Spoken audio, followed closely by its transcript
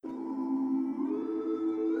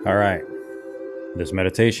Alright, this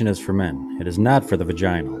meditation is for men. It is not for the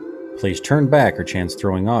vaginal. Please turn back or chance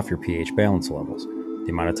throwing off your pH balance levels. The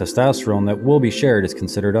amount of testosterone that will be shared is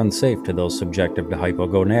considered unsafe to those subjected to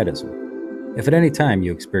hypogonadism. If at any time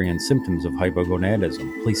you experience symptoms of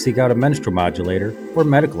hypogonadism, please seek out a menstrual modulator or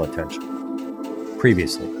medical attention.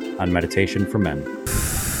 Previously, on Meditation for Men.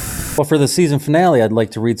 Well, for the season finale, I'd like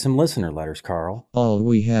to read some listener letters, Carl. All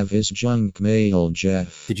we have is junk mail,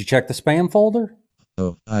 Jeff. Did you check the spam folder?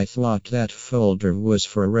 Oh, I thought that folder was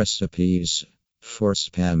for recipes. For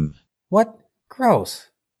spam. What? Gross.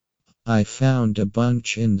 I found a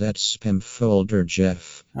bunch in that spam folder,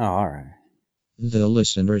 Jeff. Oh, alright. The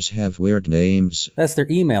listeners have weird names. That's their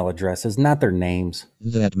email addresses, not their names.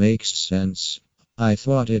 That makes sense. I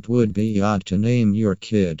thought it would be odd to name your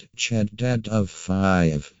kid Chad Dad of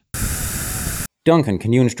 5. Duncan,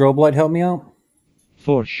 can you and Strobe Light help me out?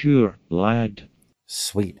 For sure, lad.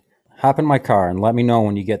 Sweet. Hop in my car and let me know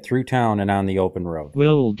when you get through town and on the open road.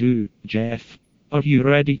 Will do, Jeff. Are you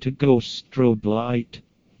ready to go, Strobe Light?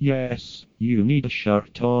 Yes, you need a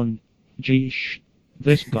shirt on. Jeesh.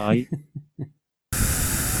 This guy.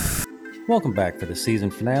 Welcome back for the season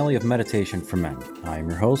finale of Meditation for Men. I am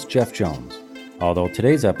your host, Jeff Jones. Although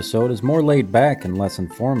today's episode is more laid back and less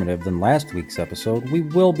informative than last week's episode, we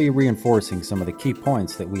will be reinforcing some of the key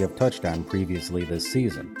points that we have touched on previously this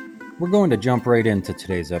season. We're going to jump right into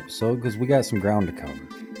today's episode because we got some ground to cover.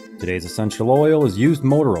 Today's essential oil is used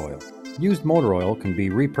motor oil. Used motor oil can be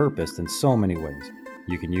repurposed in so many ways.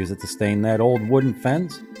 You can use it to stain that old wooden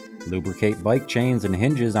fence, lubricate bike chains and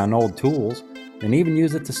hinges on old tools, and even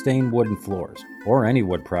use it to stain wooden floors, or any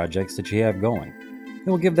wood projects that you have going. It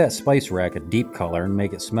will give that spice rack a deep color and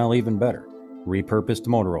make it smell even better. Repurposed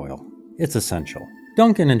motor oil. It's essential.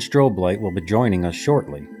 Duncan and Strobe Light will be joining us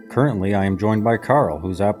shortly. Currently, I am joined by Carl,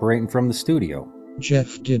 who's operating from the studio.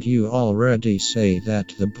 Jeff, did you already say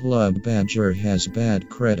that the Blood Badger has bad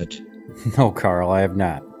credit? No, Carl, I have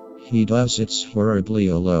not. He does, it's horribly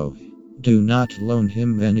low. Do not loan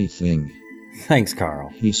him anything. Thanks, Carl.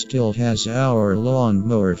 He still has our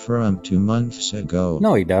lawnmower from 2 months ago.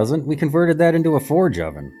 No, he doesn't. We converted that into a forge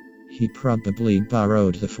oven. He probably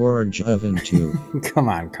borrowed the forge oven too. Come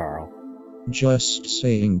on, Carl. Just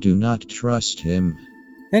saying, do not trust him.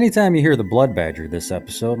 Anytime you hear the Blood Badger this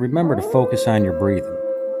episode, remember to focus on your breathing.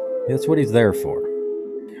 That's what he's there for.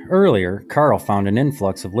 Earlier, Carl found an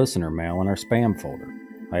influx of listener mail in our spam folder.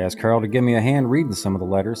 I asked Carl to give me a hand reading some of the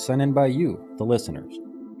letters sent in by you, the listeners.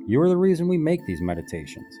 You are the reason we make these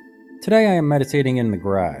meditations. Today I am meditating in the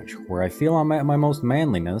garage, where I feel I'm at my most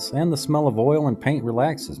manliness and the smell of oil and paint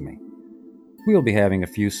relaxes me. We will be having a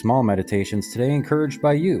few small meditations today encouraged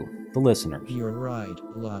by you, the listeners. You're right,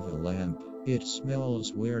 Lava Lamp. It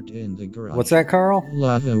smells weird in the garage. What's that, Carl?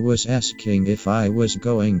 Lava was asking if I was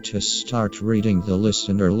going to start reading the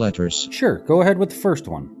listener letters. Sure, go ahead with the first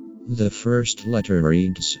one. The first letter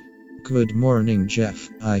reads, Good morning, Jeff.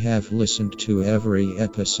 I have listened to every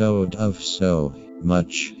episode of So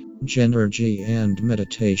Much Genergy and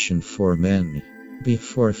Meditation for Men.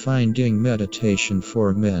 Before finding Meditation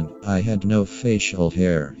for Men, I had no facial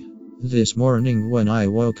hair. This morning when I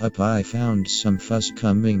woke up, I found some fuzz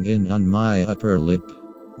coming in on my upper lip.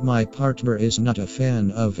 My partner is not a fan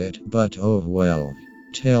of it, but oh well.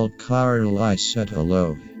 Tell Carl I said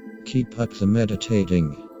hello. Keep up the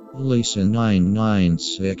meditating. Lisa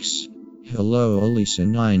 996. Hello, Lisa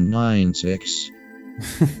 996.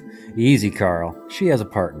 Easy, Carl. She has a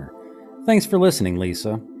partner. Thanks for listening,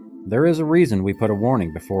 Lisa. There is a reason we put a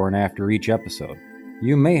warning before and after each episode.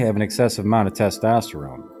 You may have an excessive amount of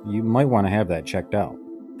testosterone. You might want to have that checked out.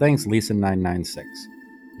 Thanks, Lisa 996.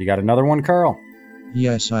 You got another one, Carl?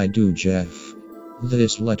 Yes, I do, Jeff.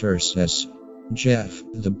 This letter says, Jeff,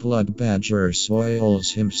 the Blood Badger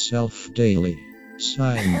soils himself daily.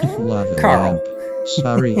 Signed, Lava Carl. Lamp.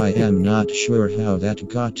 Sorry, I am not sure how that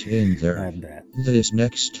got in there. I bet. This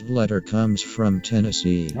next letter comes from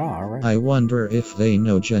Tennessee. Oh, alright. I wonder if they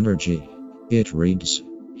know Genergy. It reads,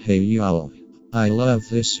 Hey y'all. I love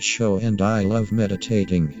this show and I love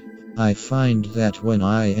meditating. I find that when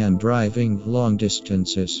I am driving long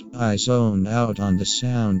distances, I zone out on the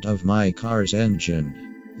sound of my car's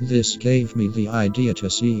engine. This gave me the idea to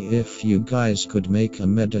see if you guys could make a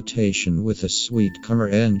meditation with a sweet car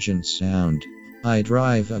engine sound. I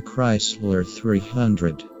drive a Chrysler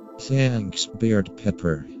 300. Thanks, Beard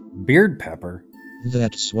Pepper. Beard pepper?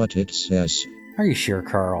 That's what it says. Are you sure,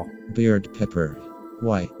 Carl? Beard Pepper.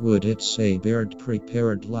 Why would it say beard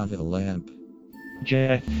prepared lava lamp?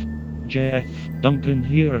 Jeff, Duncan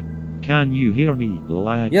here. Can you hear me,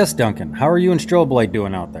 lad? Yes, Duncan. How are you and Strobe Light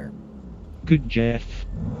doing out there? Good, Jeff.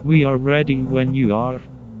 We are ready when you are.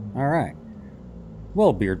 Alright.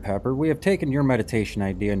 Well, Beard Pepper, we have taken your meditation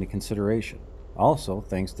idea into consideration. Also,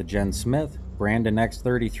 thanks to Jen Smith, Brandon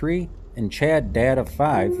X33, and Chad Dad of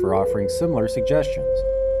 5 for offering similar suggestions.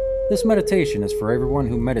 This meditation is for everyone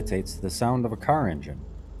who meditates to the sound of a car engine.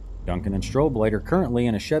 Duncan and Strobe Light are currently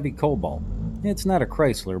in a Chevy Cobalt. It's not a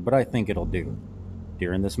Chrysler, but I think it'll do.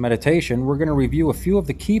 During this meditation, we're going to review a few of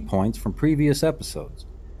the key points from previous episodes.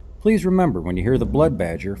 Please remember, when you hear the blood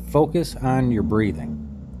badger, focus on your breathing.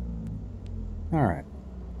 Alright.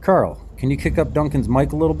 Carl, can you kick up Duncan's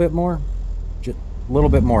mic a little bit more? Just a little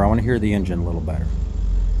bit more. I want to hear the engine a little better.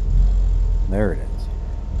 There it is.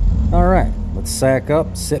 Alright, let's sack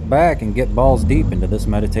up, sit back, and get balls deep into this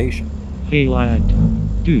meditation. Hey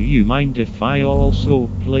lad, do you mind if I also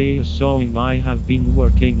play a song I have been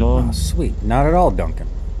working on? Oh, sweet. Not at all, Duncan.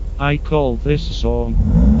 I call this song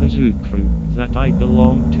the Zoo Crew that I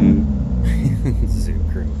belong to. Zoo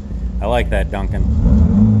Crew. I like that, Duncan.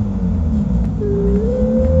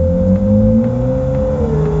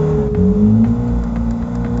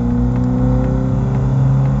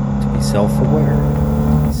 To be self-aware.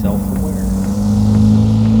 To be self-aware.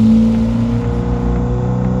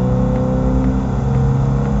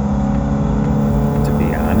 To be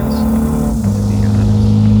honest. To be honest.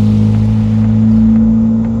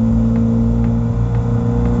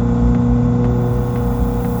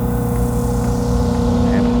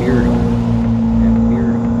 Have beard on it. Have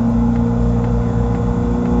beard on it.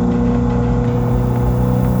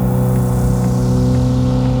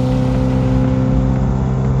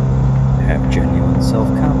 Have genuine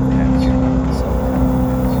self-confidence. Genuine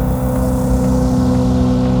self-confidence.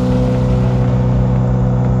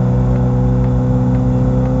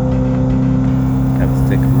 Have a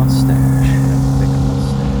thick mustache. Have a thick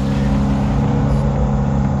mustache.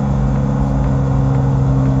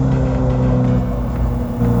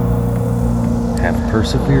 Have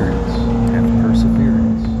perseverance. Have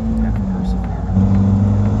perseverance. Have perseverance.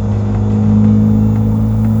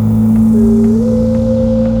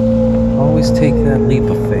 Always take that leap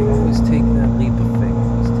of faith. Always take that leap of faith.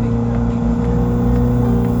 Always take that leap of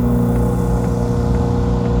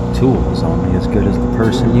faith. Tool is only as good as the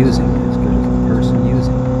person using it. As good as the person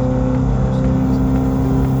using it.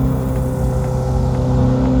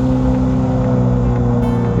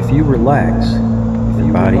 If you relax,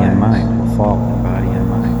 your body and mind will follow. Your body and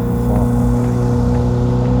mind will follow.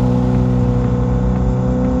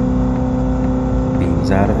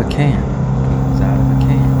 Beans out of a can. Beans out of a can.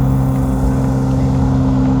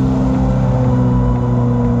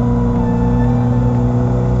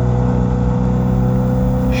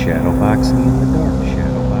 Shadowboxing in the dark.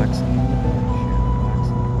 Shadowboxing in the dark. Shadowboxing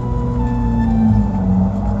in the dark.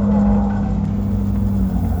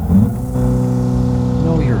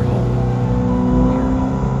 Know your home.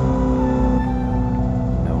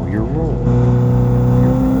 Know your role.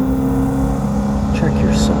 Check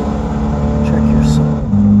your soul. Check your soul.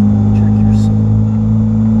 Check your soul.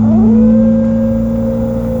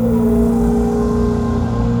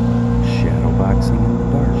 Shadowboxing in the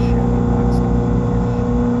dark. Shadowboxing in the dark.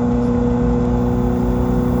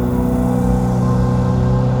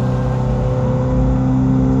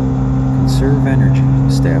 Conserve energy.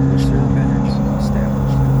 Establish their energy.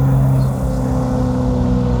 Establish their energy.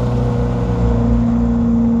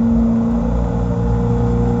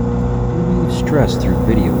 Relieve stress through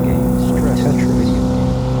video games. Stress through video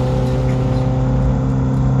games.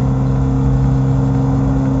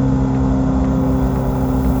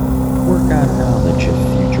 Work on knowledge of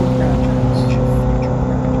future projects.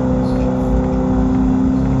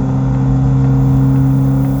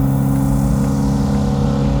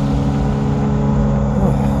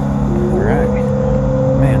 Alright.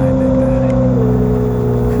 Man, I did that.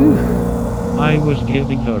 Whew. I was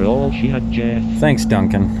giving her all she had, Jeff. Thanks,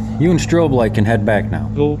 Duncan. You and Strobe Light can head back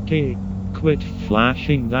now. Okay, quit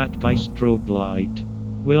flashing that by strobe light.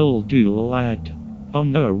 Will do, lad.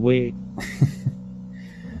 On our way.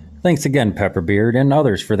 Thanks again, Pepperbeard, and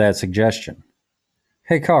others for that suggestion.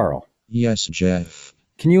 Hey, Carl. Yes, Jeff.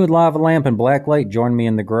 Can you and Lava Lamp and Blacklight join me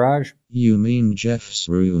in the garage? You mean Jeff's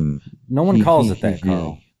room? No one calls it that,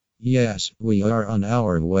 Carl. Yes, we are on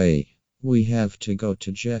our way. We have to go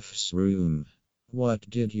to Jeff's room. What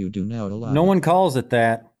did you do now, Lava? No one calls it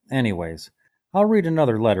that. Anyways, I'll read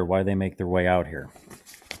another letter while they make their way out here.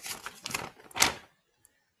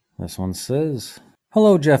 This one says,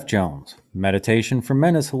 Hello, Jeff Jones. Meditation for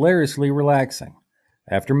men is hilariously relaxing.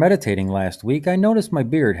 After meditating last week, I noticed my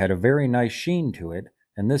beard had a very nice sheen to it,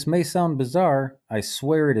 and this may sound bizarre, I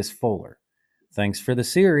swear it is fuller. Thanks for the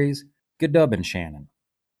series, Gadoobin Shannon.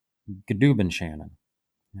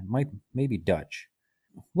 It might maybe Dutch.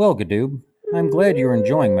 Well, Gadoob, I'm glad you're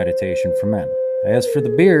enjoying Meditation for Men. As for the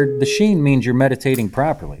beard, the sheen means you're meditating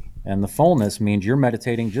properly, and the fullness means you're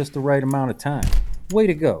meditating just the right amount of time. Way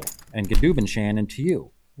to go, and Gadubin Shannon to you,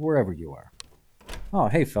 wherever you are. Oh,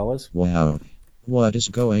 hey fellas. Wow. What is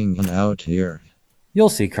going on out here? You'll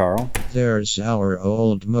see, Carl. There's our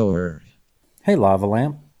old mower. Hey, Lava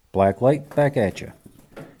Lamp. Blacklight, back at you.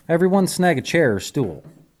 Everyone snag a chair or stool.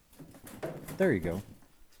 There you go.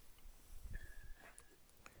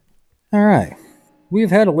 All right. We've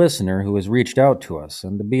had a listener who has reached out to us,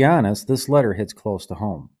 and to be honest, this letter hits close to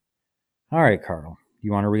home. All right, Carl.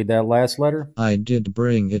 You want to read that last letter? I did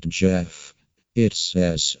bring it, Jeff. It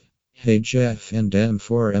says, "Hey Jeff and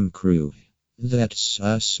M4M crew. That's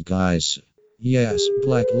us guys. Yes,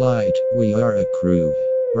 Blacklight, we are a crew.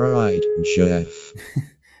 Right, Jeff?"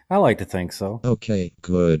 I like to think so. Okay,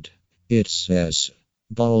 good. It says,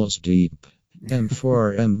 "Balls deep.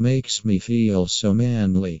 M4M makes me feel so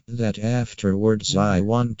manly that afterwards I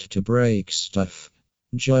want to break stuff.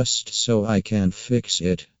 Just so I can fix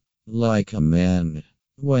it. Like a man.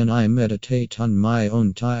 When I meditate on my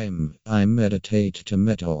own time, I meditate to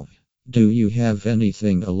metal. Do you have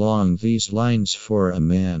anything along these lines for a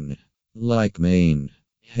man? Like Maine?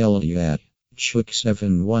 Hell yeah.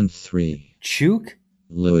 Chook713. Chook?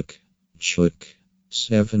 Look.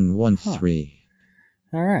 Chook713.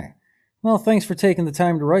 All right. Well, thanks for taking the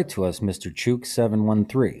time to write to us, Mr.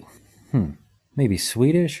 Chook713. Maybe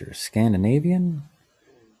Swedish or Scandinavian?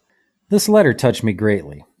 This letter touched me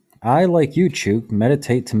greatly. I, like you, Chook,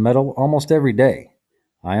 meditate to metal almost every day.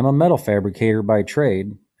 I am a metal fabricator by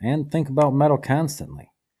trade and think about metal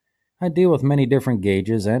constantly. I deal with many different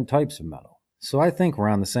gauges and types of metal, so I think we're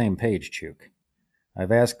on the same page, Chook.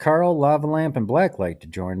 I've asked Carl, Lava Lamp, and Blacklight to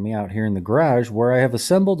join me out here in the garage where I have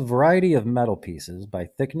assembled a variety of metal pieces by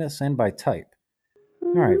thickness and by type.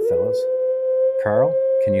 All right, fellas. Carl,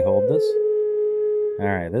 can you hold this? All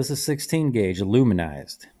right, this is 16 gauge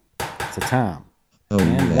aluminized. It's a tom.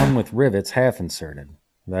 And one with rivets half inserted.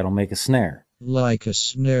 That'll make a snare. Like a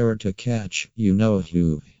snare to catch, you know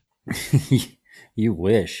who. You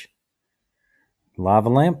wish. Lava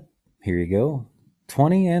Lamp, here you go.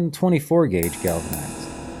 20 and 24 gauge galvanized.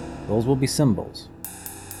 Those will be cymbals.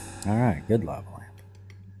 Alright, good, Lava Lamp.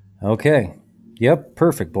 Okay. Yep,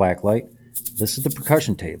 perfect, Blacklight. This is the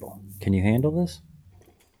percussion table. Can you handle this?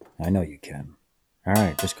 I know you can.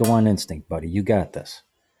 Alright, just go on instinct, buddy. You got this.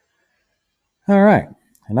 Alright,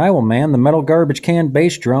 and I will man the metal garbage can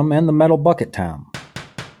bass drum and the metal bucket tom.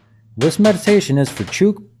 This meditation is for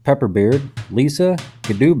Chook, Pepperbeard, Lisa,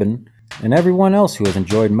 Gadubin, and everyone else who has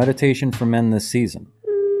enjoyed Meditation for Men this season.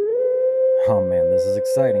 Oh man, this is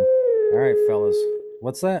exciting. Alright, fellas,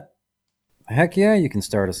 what's that? Heck yeah, you can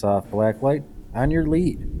start us off, Blacklight. On your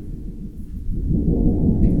lead.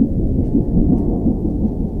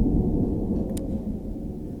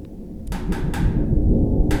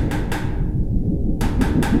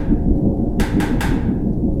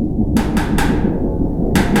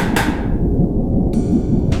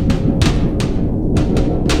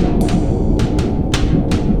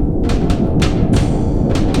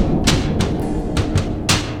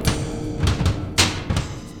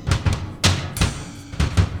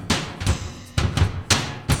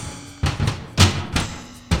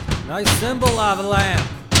 Nice cymbal, Lava Lamp.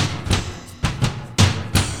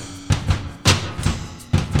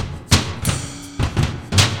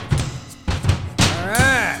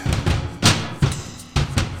 Alright.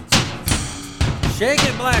 Shake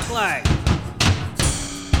it, Blacklight.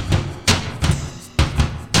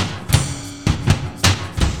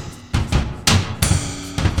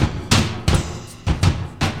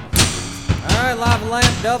 Alright, Lava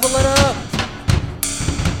Lamp, double it up.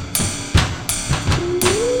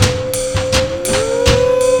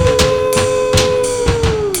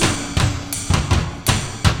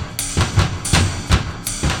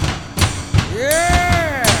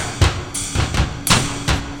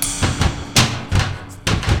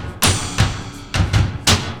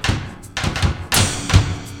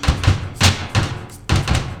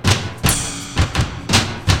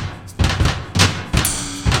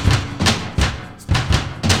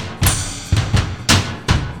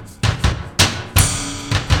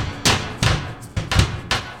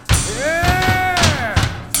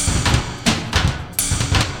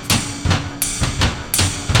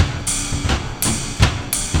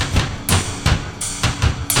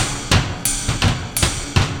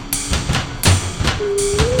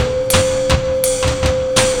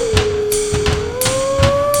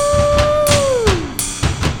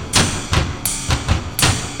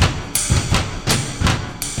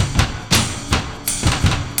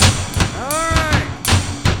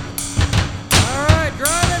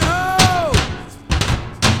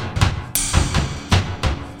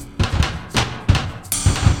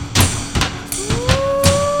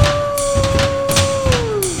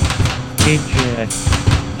 Hey Jeff,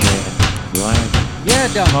 lad. Yeah,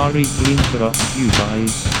 Duncan. Sorry to interrupt you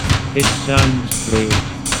guys. It sounds great.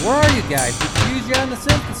 Where are you guys? We can use you on the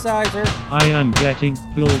synthesizer. I am getting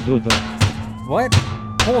pulled over. What?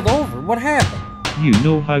 Pulled over? What happened? You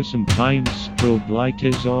know how sometimes strobe light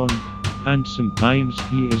is on, and sometimes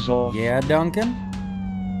he is off. Yeah, Duncan?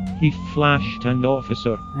 He flashed an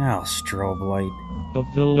officer Oh, strobe light. of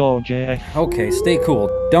the law, Jeff. Okay, stay cool.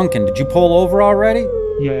 Duncan, did you pull over already?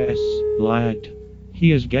 Yes, lad.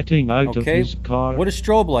 He is getting out of Okay, his car. what is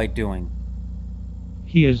strobe light doing?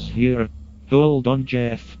 He is here. Hold on,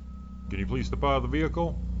 Jeff. Can you please step out of the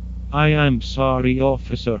vehicle? I am sorry,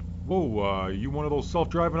 officer. Whoa, you one of those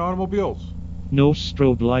self-driving automobiles? No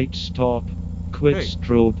strobe light, stop. Quit Hey.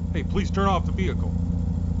 strobe. Hey, please turn off the vehicle.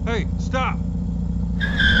 Hey, stop!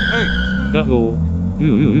 Hey! Uh-oh.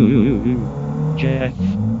 Jeff.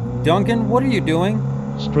 Duncan, what are you doing?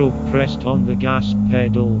 Strobe pressed on the gas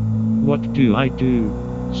pedal. What do I do?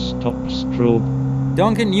 Stop, strobe.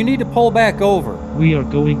 Duncan, you need to pull back over. We are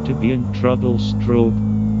going to be in trouble, strobe.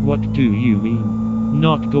 What do you mean?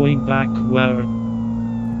 Not going back where?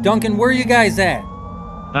 Duncan, where are you guys at?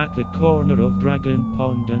 At the corner of Dragon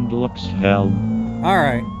Pond and Lux Helm.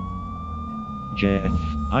 Alright. Jeff,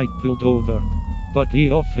 I pulled over. But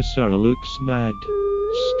the officer looks mad.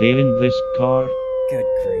 Stay in this car. Good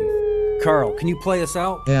grief. Carl, can you play us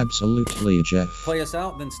out? Absolutely, Jeff. Play us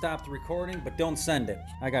out, then stop the recording, but don't send it.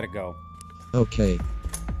 I gotta go. Okay.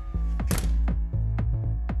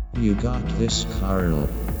 You got this, Carl.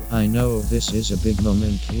 I know this is a big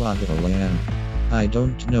moment, Lagalan. I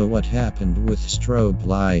don't know what happened with strobe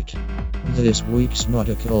light. This week's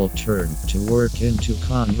nautical turn to work into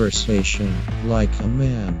conversation like a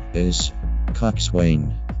man is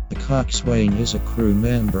coxswain. The coxswain is a crew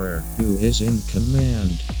member who is in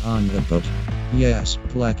command on the boat. Yes,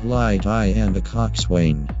 black light, I am a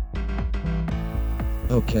coxswain.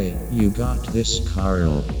 Okay, you got this,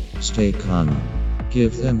 Carl. Stay calm.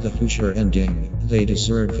 Give them the Hoosier ending, they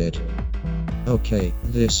deserve it. Okay,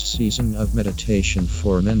 this season of Meditation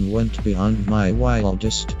for Men went beyond my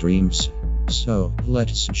wildest dreams. So,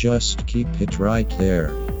 let's just keep it right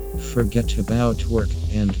there. Forget about work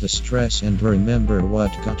and the stress and remember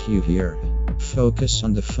what got you here. Focus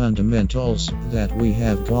on the fundamentals that we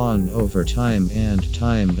have gone over time and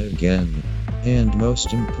time again. And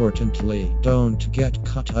most importantly, don't get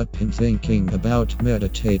caught up in thinking about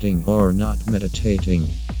meditating or not meditating.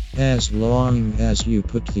 As long as you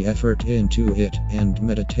put the effort into it and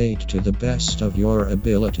meditate to the best of your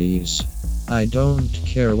abilities. I don't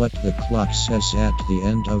care what the clock says at the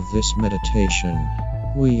end of this meditation.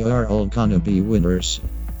 We are all gonna be winners.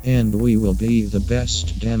 And we will be the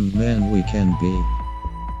best damn men we can be.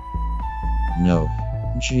 No.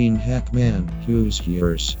 Gene Hackman, who's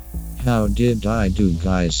yours? How did I do,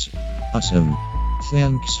 guys? Awesome.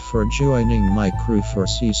 Thanks for joining my crew for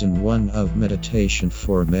season 1 of Meditation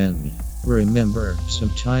for Men. Remember,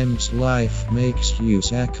 sometimes life makes you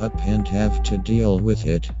sack up and have to deal with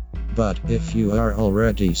it. But if you are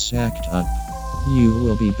already sacked up, you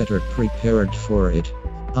will be better prepared for it.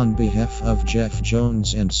 On behalf of Jeff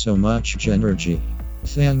Jones and so much Genergy,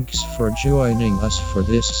 thanks for joining us for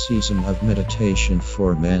this season of Meditation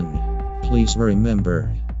for Men. Please remember,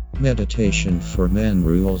 Meditation for Men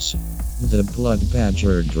rules. The Blood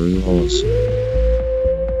Badger rules.